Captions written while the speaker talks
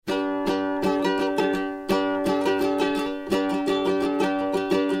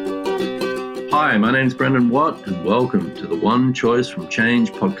Hi, my name is Brendan Watt, and welcome to the One Choice from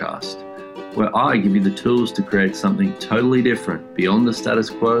Change podcast, where I give you the tools to create something totally different beyond the status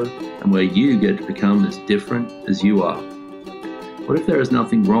quo, and where you get to become as different as you are. What if there is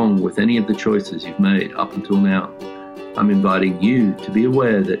nothing wrong with any of the choices you've made up until now? I'm inviting you to be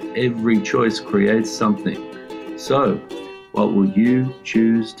aware that every choice creates something. So, what will you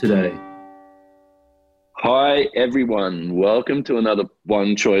choose today? Hi, everyone. Welcome to another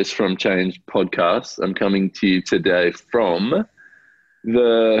One Choice from Change podcast. I'm coming to you today from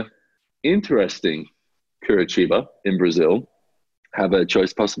the interesting Curitiba in Brazil. Have a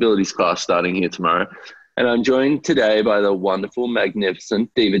choice possibilities class starting here tomorrow. And I'm joined today by the wonderful, magnificent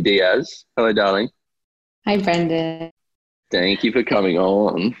Diva Diaz. Hello, darling. Hi, Brendan. Thank you for coming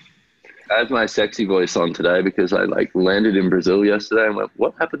on. I have my sexy voice on today because I landed in Brazil yesterday and went,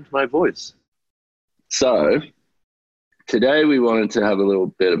 what happened to my voice? So today we wanted to have a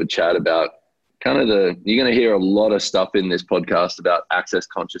little bit of a chat about you're going to hear a lot of stuff in this podcast about access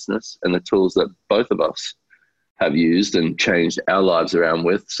consciousness and the tools that both of us have used and changed our lives around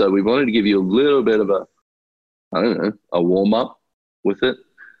with. So we wanted to give you a little bit of a warm up with it,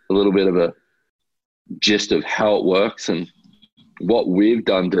 a little bit of a gist of how it works and what we've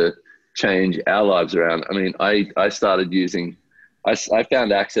done to change our lives around. I mean, I started using, I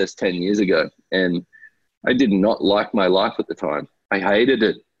found Access 10 years ago, and I did not like my life at the time. I hated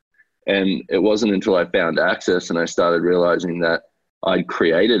it. And it wasn't until I found Access and I started realizing that I'd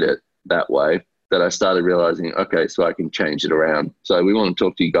created it that way that I started realizing, okay, so I can change it around. So we want to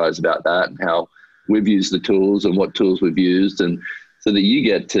talk to you guys about that and how we've used the tools and what tools we've used, and so that you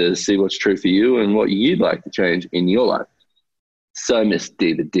get to see what's true for you and what you'd like to change in your life. So, Miss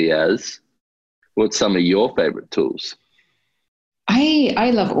Diva Diaz, what's some of your favorite tools?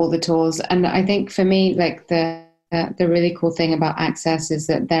 I love all the tools, and I think for me, the really cool thing about Access is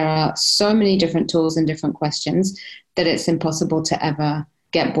that there are so many different tools and different questions that it's impossible to ever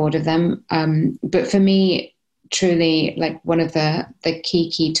get bored of them. But for me, truly, one of the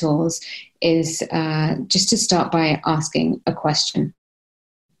key tools is just to start by asking a question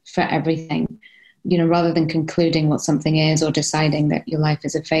for everything. Rather than concluding what something is or deciding that your life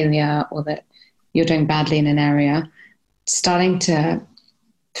is a failure or that you're doing badly in an area, starting to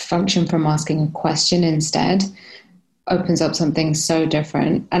function from asking a question instead opens up something so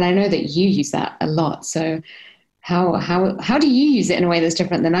different. And I know that you use that a lot. So how do you use it in a way that's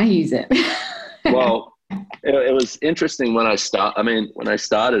different than I use it? Well, it was interesting when I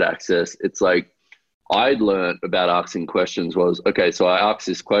started Access, it's like I'd learned about asking questions was, okay, so I ask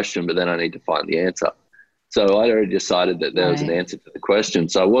this question, but then I need to find the answer. So I'd already decided that there was an answer to the question.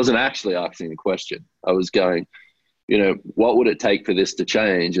 So I wasn't actually asking the question. I was going, what would it take for this to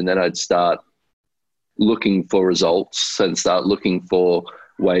change? And then I'd start looking for results and start looking for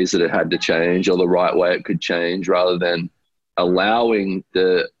ways that it had to change or the right way it could change, rather than allowing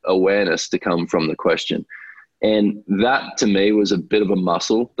the awareness to come from the question. And that to me was a bit of a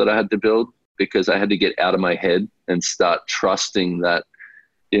muscle that I had to build, because I had to get out of my head and start trusting that,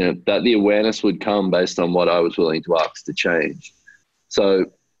 that the awareness would come based on what I was willing to ask to change. So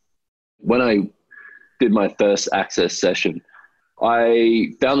when I did my first Access session,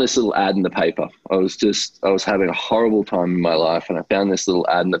 I found this little ad in the paper. I was having a horrible time in my life, and I found this little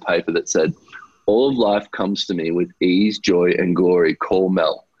ad in the paper that said, all of life comes to me with ease, joy, and glory. Call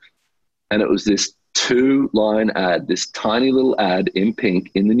Mel. And it was this 2-line ad, this tiny little ad in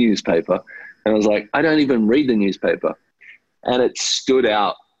pink in the newspaper. And I was like, I don't even read the newspaper. And it stood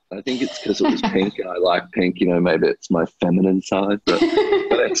out. I think it's because it was pink and I like pink, maybe it's my feminine side, but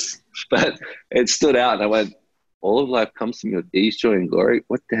it stood out, and I went, all of life comes to me with ease, joy, and glory.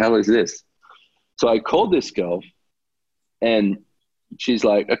 What the hell is this? So I called this girl, and she's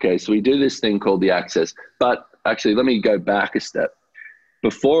like, okay, so we do this thing called the Access. But actually, let me go back a step.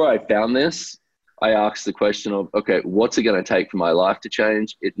 Before I found this, I asked the question of, okay, what's it going to take for my life to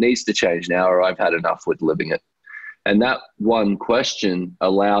change? It needs to change now, or I've had enough with living it. And that one question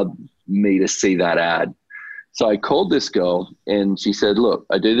allowed me to see that ad. So I called this girl, and she said, look,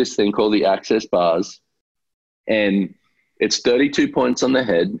 I do this thing called the Access bars, and it's 32 points on the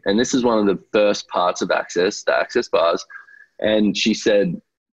head. And this is one of the first parts of Access, the Access bars. And she said,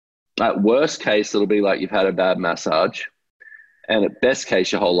 at worst case, it'll be like you've had a bad massage. And at best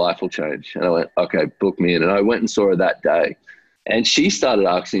case, your whole life will change. And I went, okay, book me in. And I went and saw her that day. And she started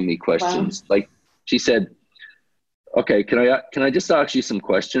asking me questions. Wow. Like she said, okay, can I just ask you some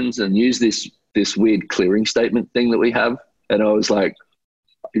questions and use this weird clearing statement thing that we have? And I was like,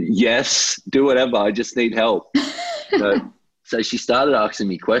 yes, do whatever. I just need help. So she started asking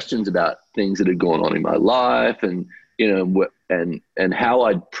me questions about things that had gone on in my life and, and how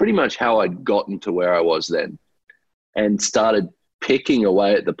I'd gotten to where I was then, and started picking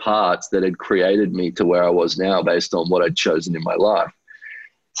away at the parts that had created me to where I was now based on what I'd chosen in my life.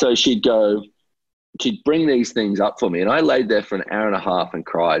 So she'd bring these things up for me, and I laid there for an hour and a half and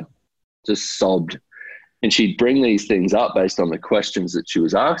cried, just sobbed. And she'd bring these things up based on the questions that she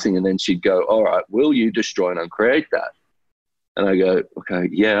was asking, and then she'd go, all right, will you destroy and uncreate that? And I go, okay,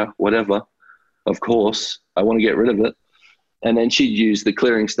 yeah, whatever. Of course, I want to get rid of it. And then she'd use the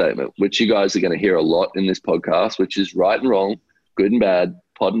clearing statement, which you guys are going to hear a lot in this podcast, which is right and wrong, good and bad,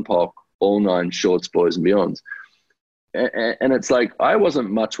 pod and pock, all nine shorts, boys and beyonds. And it's like, I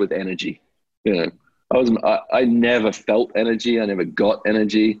wasn't much with energy. I never felt energy. I never got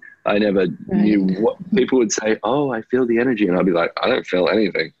energy. I never knew what people would say. Oh, I feel the energy. And I'd be like, I don't feel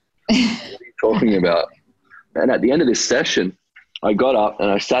anything. What are you talking about? And at the end of this session, I got up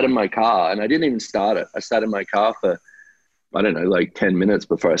and I sat in my car, and I didn't even start it. I sat in my car for, I don't know, like 10 minutes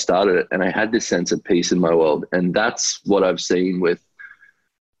before I started it. And I had this sense of peace in my world. And that's what I've seen with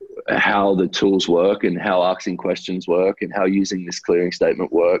how the tools work and how asking questions work and how using this clearing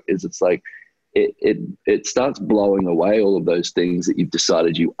statement work is it's like, it starts blowing away all of those things that you've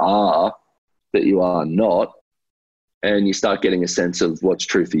decided you are, that you are not. And you start getting a sense of what's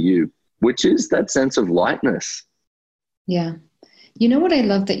true for you, which is that sense of lightness. Yeah. You know what I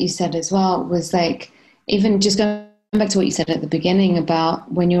love that you said as well was like, even just going back to what you said at the beginning about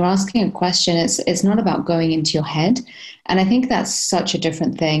when you're asking a question, it's not about going into your head. And I think that's such a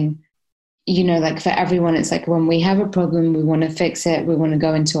different thing. Like for everyone, it's like when we have a problem, we want to fix it. We want to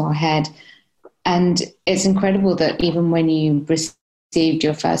go into our head. And it's incredible that even when you received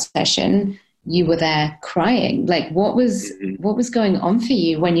your first session, you were there crying. Like what was going on for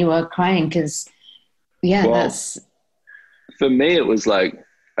you when you were crying? Because for me, it was like,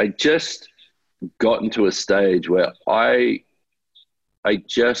 I just got into a stage where I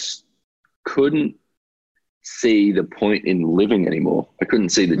just couldn't see the point in living anymore. I couldn't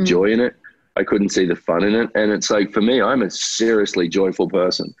see the joy in it. I couldn't see the fun in it. And it's like, for me, I'm a seriously joyful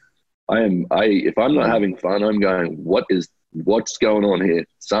person. If I'm not having fun, I'm going, what's going on here?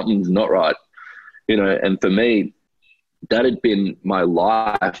 Something's not right. And for me, that had been my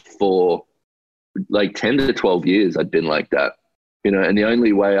life for like 10 to 12 years. I'd been like that, and the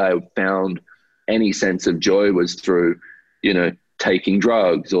only way I found any sense of joy was through, taking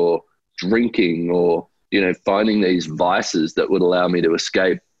drugs or drinking or, finding these vices that would allow me to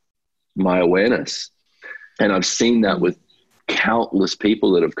escape my awareness. And I've seen that with countless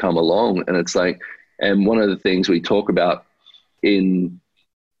people that have come along. And it's like, and one of the things we talk about in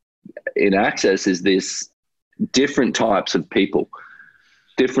Access is this different types of people.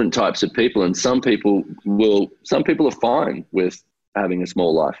 And some people are fine with having a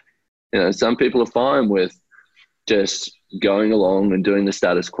small life. Some people are fine with just going along and doing the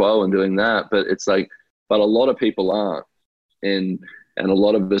status quo and doing that. But it's like, but a lot of people aren't. And a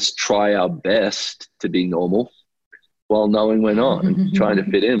lot of us try our best to be normal while knowing we're not, and trying to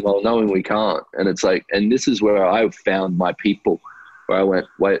fit in while knowing we can't. And it's like, and this is where I found my people, where I went,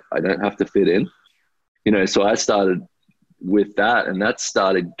 wait, I don't have to fit in. So I started with that, and that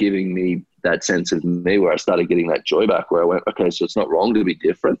started giving me that sense of me where I started getting that joy back, where I went, okay, so it's not wrong to be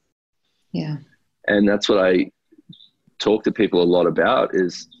different. Yeah. And that's what I talk to people a lot about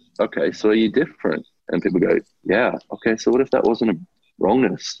is, okay, so are you different? And people go, yeah. Okay, so what if that wasn't a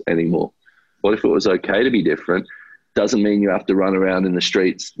wrongness anymore? What if it was okay to be different? Doesn't mean you have to run around in the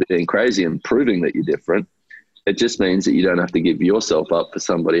streets being crazy and proving that you're different. It just means that you don't have to give yourself up for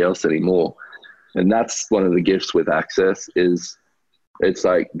somebody else anymore. And that's one of the gifts with Access is it's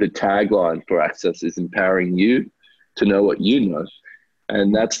like the tagline for Access is empowering you to know what you know.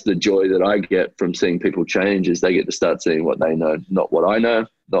 And that's the joy that I get from seeing people change is they get to start seeing what they know, not what I know,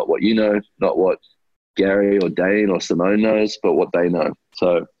 not what you know, not what Gary or Dane or Simone knows, but what they know.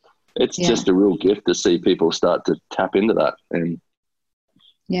 So it's just a real gift to see people start to tap into that. And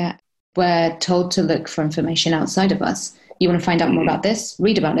we're told to look for information outside of us. You want to find out more about this,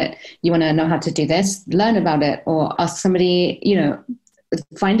 read about it. You want to know how to do this, learn about it, or ask somebody,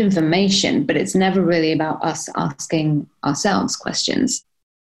 find information, but it's never really about us asking ourselves questions.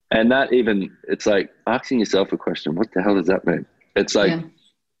 And that even, it's like asking yourself a question, what the hell does that mean? It's like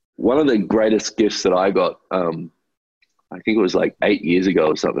one of the greatest gifts that I got, I think it was like 8 years ago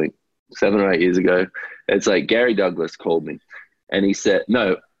or something, 7 or 8 years ago. It's like Gary Douglas called me and he said,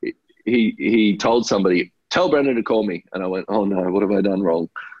 no, he told somebody, tell Brendan to call me. And I went, oh no, what have I done wrong?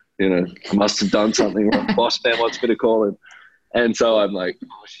 I must have done something wrong. Boss man wants me to call him. And so I'm like,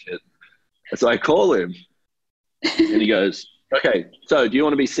 oh shit. So I call him and he goes, okay, so do you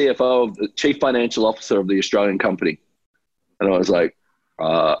want to be CFO of the Chief Financial Officer of the Australian company? And I was like,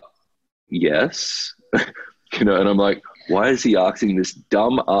 yes. And I'm like, why is he asking this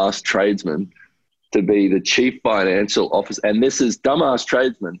dumb-ass tradesman to be the chief financial officer? And this is dumb-ass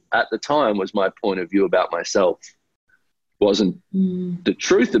tradesman at the time was my point of view about myself. Wasn't the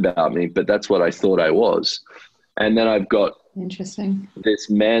truth about me, but that's what I thought I was. And then I've got this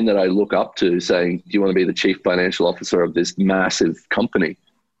man that I look up to saying, do you want to be the chief financial officer of this massive company?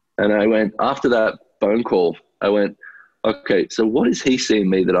 And I went, after that phone call, I went, okay, so what is he seeing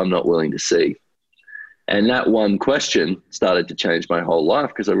me that I'm not willing to see? And that one question started to change my whole life,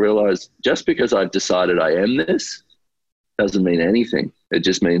 because I realized just because I've decided I am this doesn't mean anything. It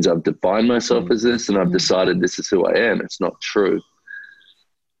just means I've defined myself as this and I've decided this is who I am. It's not true.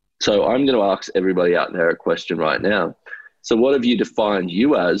 So I'm going to ask everybody out there a question right now. So what have you defined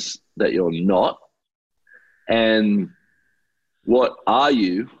you as that you're not? And what are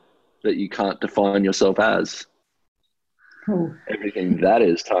you that you can't define yourself as? Oh. Everything that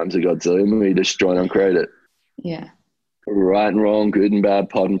is times a Godzillion. We destroy and uncreate it. Yeah. Right and wrong, good and bad,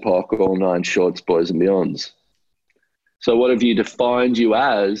 pod and pock, all nine shorts, boys and beyonds. So what have you defined you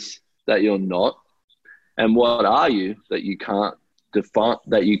as that you're not? And what are you that you can't define,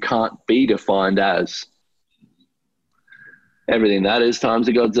 that you can't be defined as? Everything that is times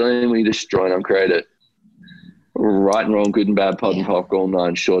a Godzillion, we destroy and uncreate it. Right and wrong, good and bad, pod and pock, all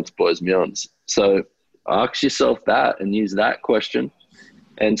nine shorts, boys and beyonds. So ask yourself that and use that question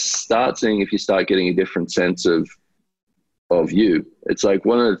and start seeing if you start getting a different sense of you. It's like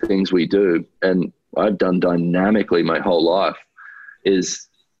one of the things we do, and I've done dynamically my whole life, is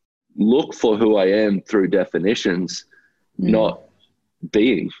look for who I am through definitions, not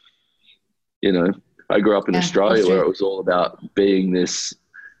being. I grew up in Australia where it was all about being this,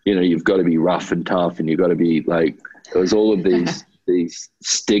 you've got to be rough and tough and you've got to be like, it was all of these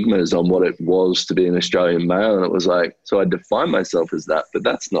stigmas on what it was to be an Australian male. And it was like, so I define myself as that, but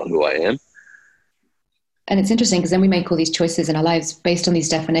that's not who I am. And it's interesting because then we make all these choices in our lives based on these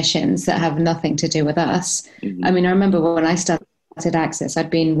definitions that have nothing to do with us. Mm-hmm. I mean, I remember when I started Access, I'd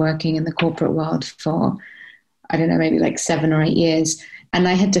been working in the corporate world for, I don't know, maybe like 7 or 8 years. And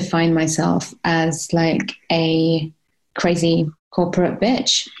I had defined myself as like a crazy corporate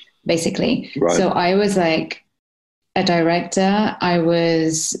bitch, basically. Right. So I was like a director. I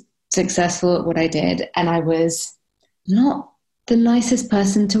was successful at what I did. And I was not the nicest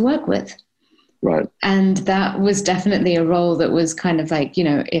person to work with. Right. And that was definitely a role that was kind of like,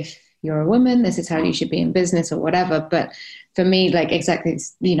 if you're a woman, this is how you should be in business or whatever. But for me, like exactly,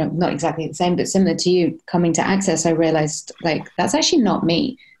 not exactly the same, but similar to you coming to Access, I realized like, that's actually not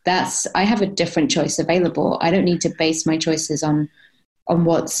me. I have a different choice available. I don't need to base my choices on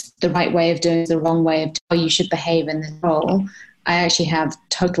what's the right way of doing, the wrong way of how you should behave in this role. I actually have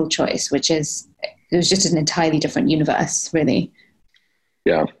total choice, it was just an entirely different universe, really.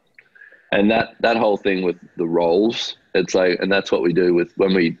 Yeah. And that whole thing with the roles, it's like, and that's what we do with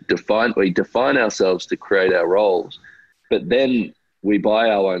when we define ourselves to create our roles, but then we buy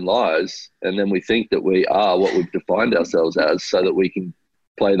our own lies and then we think that we are what we've defined ourselves as so that we can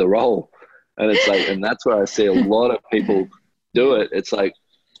play the role. And it's like, and that's where I see a lot of people do it. It's like,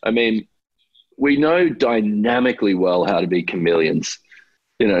 I mean, we know dynamically well how to be chameleons.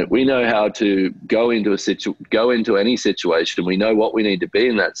 We know how to go into any situation. We know what we need to be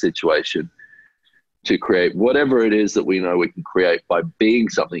in that situation to create whatever it is that we know we can create by being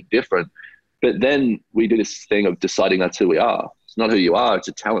something different. But then we do this thing of deciding that's who we are. It's not who you are. It's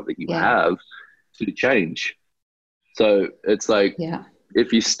a talent that you have to change. So it's like,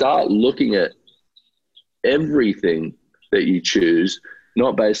 if you start looking at everything that you choose,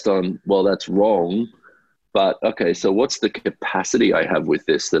 not based on, well, that's wrong, but okay, so what's the capacity I have with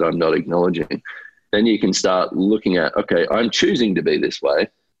this that I'm not acknowledging? Then you can start looking at, okay, I'm choosing to be this way,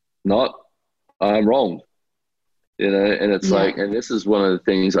 not I'm wrong. And it's like, and this is one of the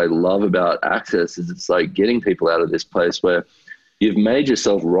things I love about Access is it's like getting people out of this place where you've made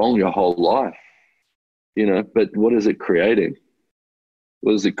yourself wrong your whole life, but what is it creating?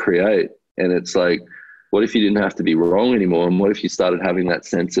 What does it create? And it's like, what if you didn't have to be wrong anymore? And what if you started having that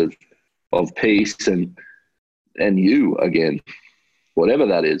sense of peace and you again, whatever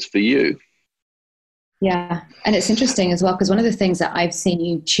that is for you. Yeah. And it's interesting as well, because one of the things that I've seen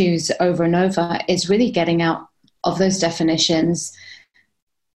you choose over and over is really getting out of those definitions.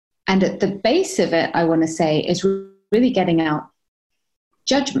 And at the base of it, I want to say, is really getting out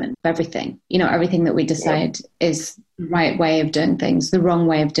judgment of everything. Everything that we decide is the right way of doing things, the wrong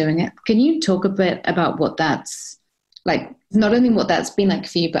way of doing it. Can you talk a bit about what that's like, not only what that's been like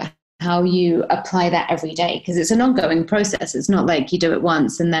for you, but how you apply that every day? Because it's an ongoing process. It's not like you do it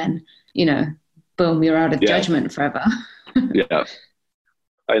once and then, boom, you're out of judgment forever. Yeah.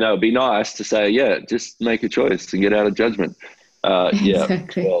 I know. It'd be nice to say, yeah, just make a choice and get out of judgment. Yeah.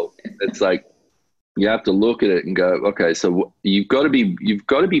 Exactly. Well, it's like you have to look at it and go, okay, so you've got to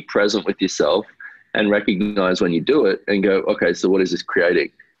be present with yourself and recognize when you do it and go, okay, so what is this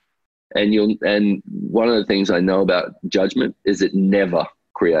creating? And one of the things I know about judgment is it never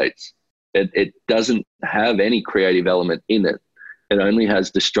creates. It doesn't have any creative element in it. It only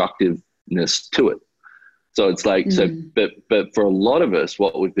has destructiveness to it. So it's like, but for a lot of us,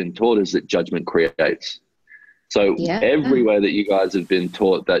 what we've been taught is that judgment creates. So Yeah. everywhere that you guys have been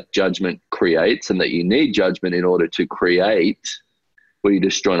taught that judgment creates and that you need judgment in order to create, well, you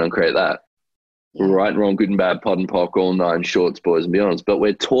destroy and uncreate that. Yeah. Right and wrong, good and bad, pod and pock, all nine shorts, boys and beyonds. But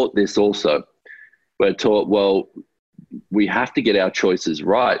we're taught this also. We're taught, well, we have to get our choices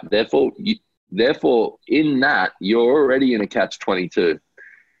right. Therefore, in that, you're already in a catch-22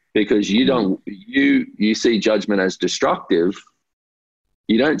 because you see judgment as destructive.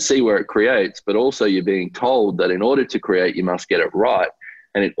 You don't see where it creates, but also you're being told that in order to create, you must get it right.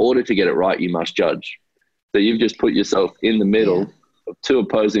 And in order to get it right, you must judge. So you've just put yourself in the middle of two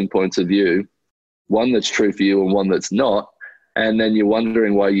opposing points of view, one that's true for you and one that's not. And then you're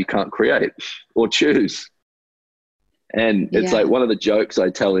wondering why you can't create or choose. And it's like one of the jokes I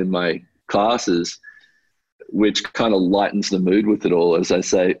tell in my classes, which kind of lightens the mood with it all, is I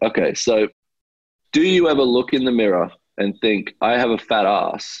say, okay, so do you ever look in the mirror and think, I have a fat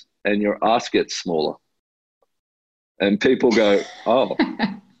ass, and your ass gets smaller? And people go, oh,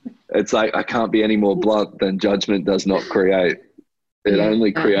 it's like, I can't be any more blunt than judgment does not create. It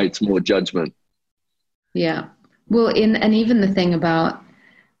only creates more judgment. Yeah. Well, and even the thing about,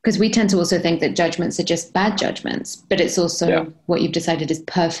 because we tend to also think that judgments are just bad judgments, but it's also what you've decided is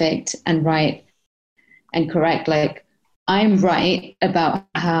perfect and right and correct. Like, I'm right about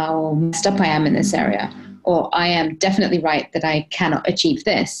how messed up I am in this area, or I am definitely right that I cannot achieve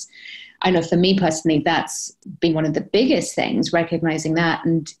this. I know for me personally, that's been one of the biggest things, recognizing that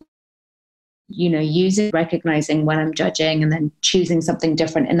and, recognizing when I'm judging and then choosing something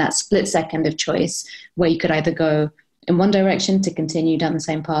different in that split second of choice where you could either go in one direction to continue down the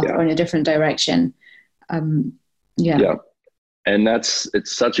same path or in a different direction. Yeah. And it's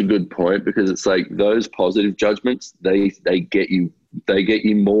such a good point because it's like those positive judgments, they get you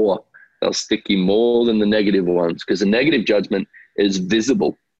more. They'll stick you more than the negative ones because the negative judgment is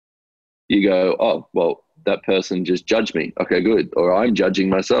visible. You go, oh, well, that person just judged me. Okay, good. Or I'm judging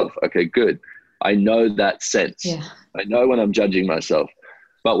myself. Okay, good. I know that sense. Yeah. I know when I'm judging myself.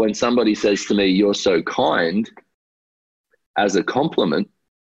 But when somebody says to me, you're so kind, as a compliment,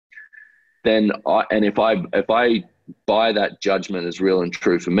 then if I buy that judgment as real and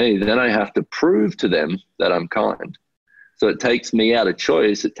true for me, then I have to prove to them that I'm kind. So it takes me out of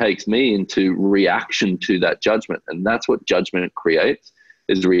choice. It takes me into reaction to that judgment. And that's what judgment creates,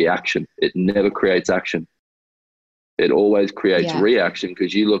 is reaction. It never creates action. It always creates reaction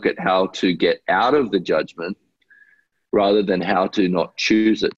because you look at how to get out of the judgment rather than how to not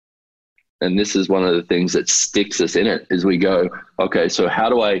choose it. And this is one of the things that sticks us in it is we go, okay, so how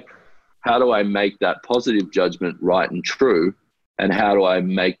do I make that positive judgment right and true? And how do I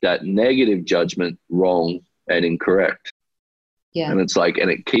make that negative judgment wrong and incorrect? Yeah. And it's like, and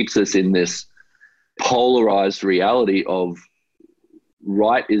it keeps us in this polarized reality of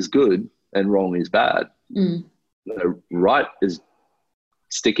right is good and wrong is bad. Right is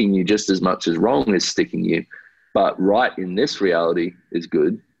sticking you just as much as wrong is sticking you. But right in this reality is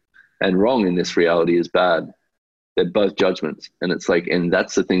good and wrong in this reality is bad. They're both judgments. And it's like, and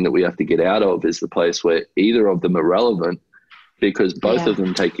that's the thing that we have to get out of, is the place where either of them are relevant because both of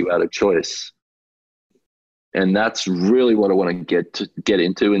them take you out of choice. And that's really what I want to get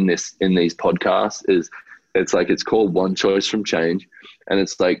into in these podcasts is it's like, it's called One Choice from Change. And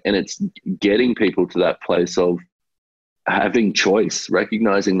it's like, and it's getting people to that place of having choice,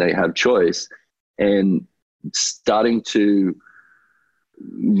 recognizing they have choice and starting to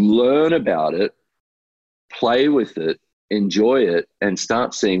learn about it, play with it, enjoy it, and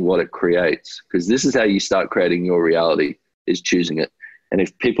start seeing what it creates. Because this is how you start creating your reality, is choosing it. And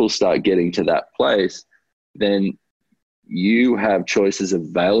if people start getting to that place, then you have choices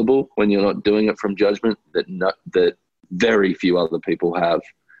available when you're not doing it from judgment that very few other people have.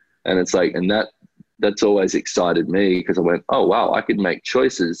 And it's like, and that's always excited me because I went, oh, wow, I could make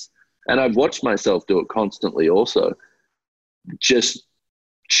choices. And I've watched myself do it constantly also. Just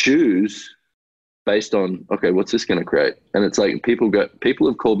choose based on, okay, what's this going to create? And it's like people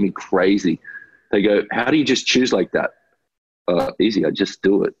have called me crazy. They go, how do you just choose like that? Easy, I just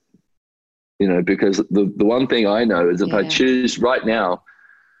do it. Because the one thing I know is if I choose right now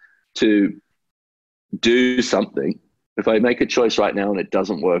to do something, if I make a choice right now and it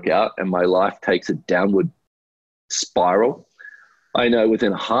doesn't work out and my life takes a downward spiral, I know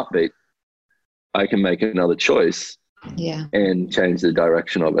within a heartbeat I can make another choice and change the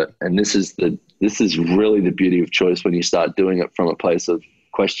direction of it. And this is really the beauty of choice when you start doing it from a place of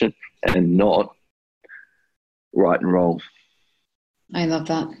question and not right and wrong. I love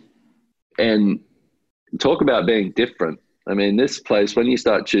that. And talk about being different. I mean, this place, when you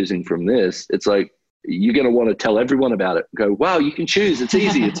start choosing from this, it's like you're going to want to tell everyone about it. Go, wow, you can choose. It's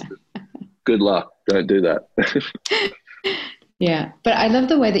easy. It's good luck. Don't do that. Yeah. But I love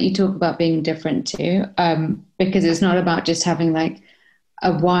the way that you talk about being different too, because it's not about just having like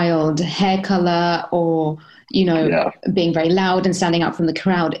a wild hair color or, being very loud and standing out from the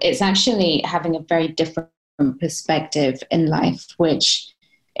crowd. It's actually having a very different perspective in life, which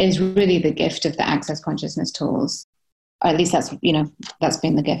is really the gift of the Access Consciousness tools. At least that's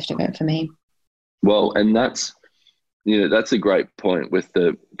been the gift of it for me. Well, and that's a great point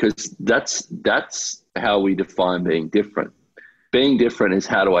because that's how we define being different. Being different is,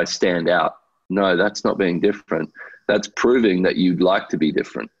 how do I stand out? No, that's not being different. That's proving that you'd like to be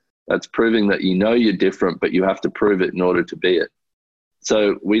different. That's proving that you're different, but you have to prove it in order to be it.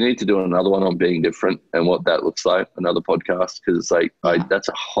 So we need to do another one on being different and what that looks like, another podcast, because it's like, that's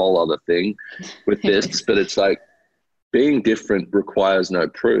a whole other thing with this, but it's like being different requires no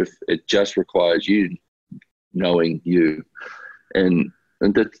proof. It just requires you knowing you. And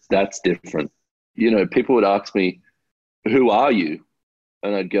that's different. People would ask me, who are you?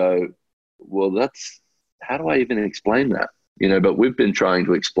 And I'd go, well, how do I even explain that? But we've been trying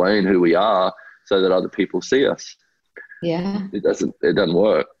to explain who we are so that other people see us. Yeah. It doesn't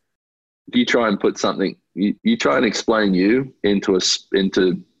work. If you try and put something, you try and explain you into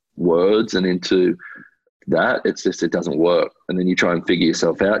words and into that, it doesn't work. And then you try and figure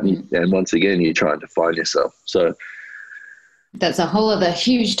yourself out and once again, you're trying to find yourself. So that's a whole other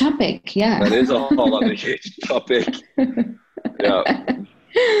huge topic. Yeah. That is a whole other huge topic. Yeah.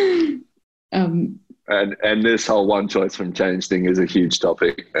 And this whole one choice from change thing is a huge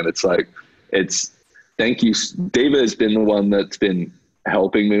topic. And it's like, thank you. Diva has been the one that's been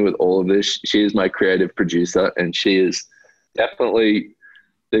helping me with all of this. She is my creative producer, and she is definitely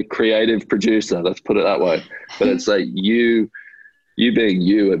the creative producer. Let's put it that way. But it's like you being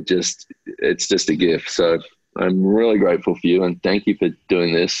you it's just a gift. So I'm really grateful for you, and thank you for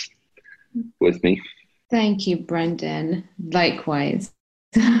doing this with me. Thank you, Brendan. Likewise.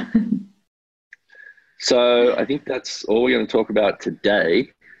 So I think that's all we're going to talk about today.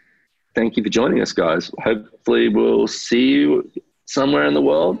 Thank you for joining us, guys. Hopefully we'll see you somewhere in the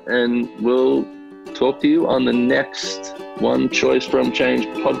world, and we'll talk to you on the next One Choice from Change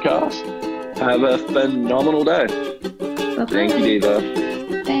podcast. Have a phenomenal day. Bye-bye. Thank you, Diva.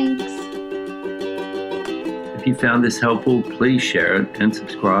 Thanks. If you found this helpful, please share it and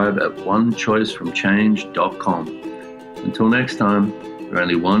subscribe at onechoicefromchange.com. Until next time, you're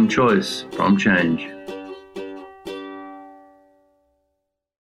only one choice from change.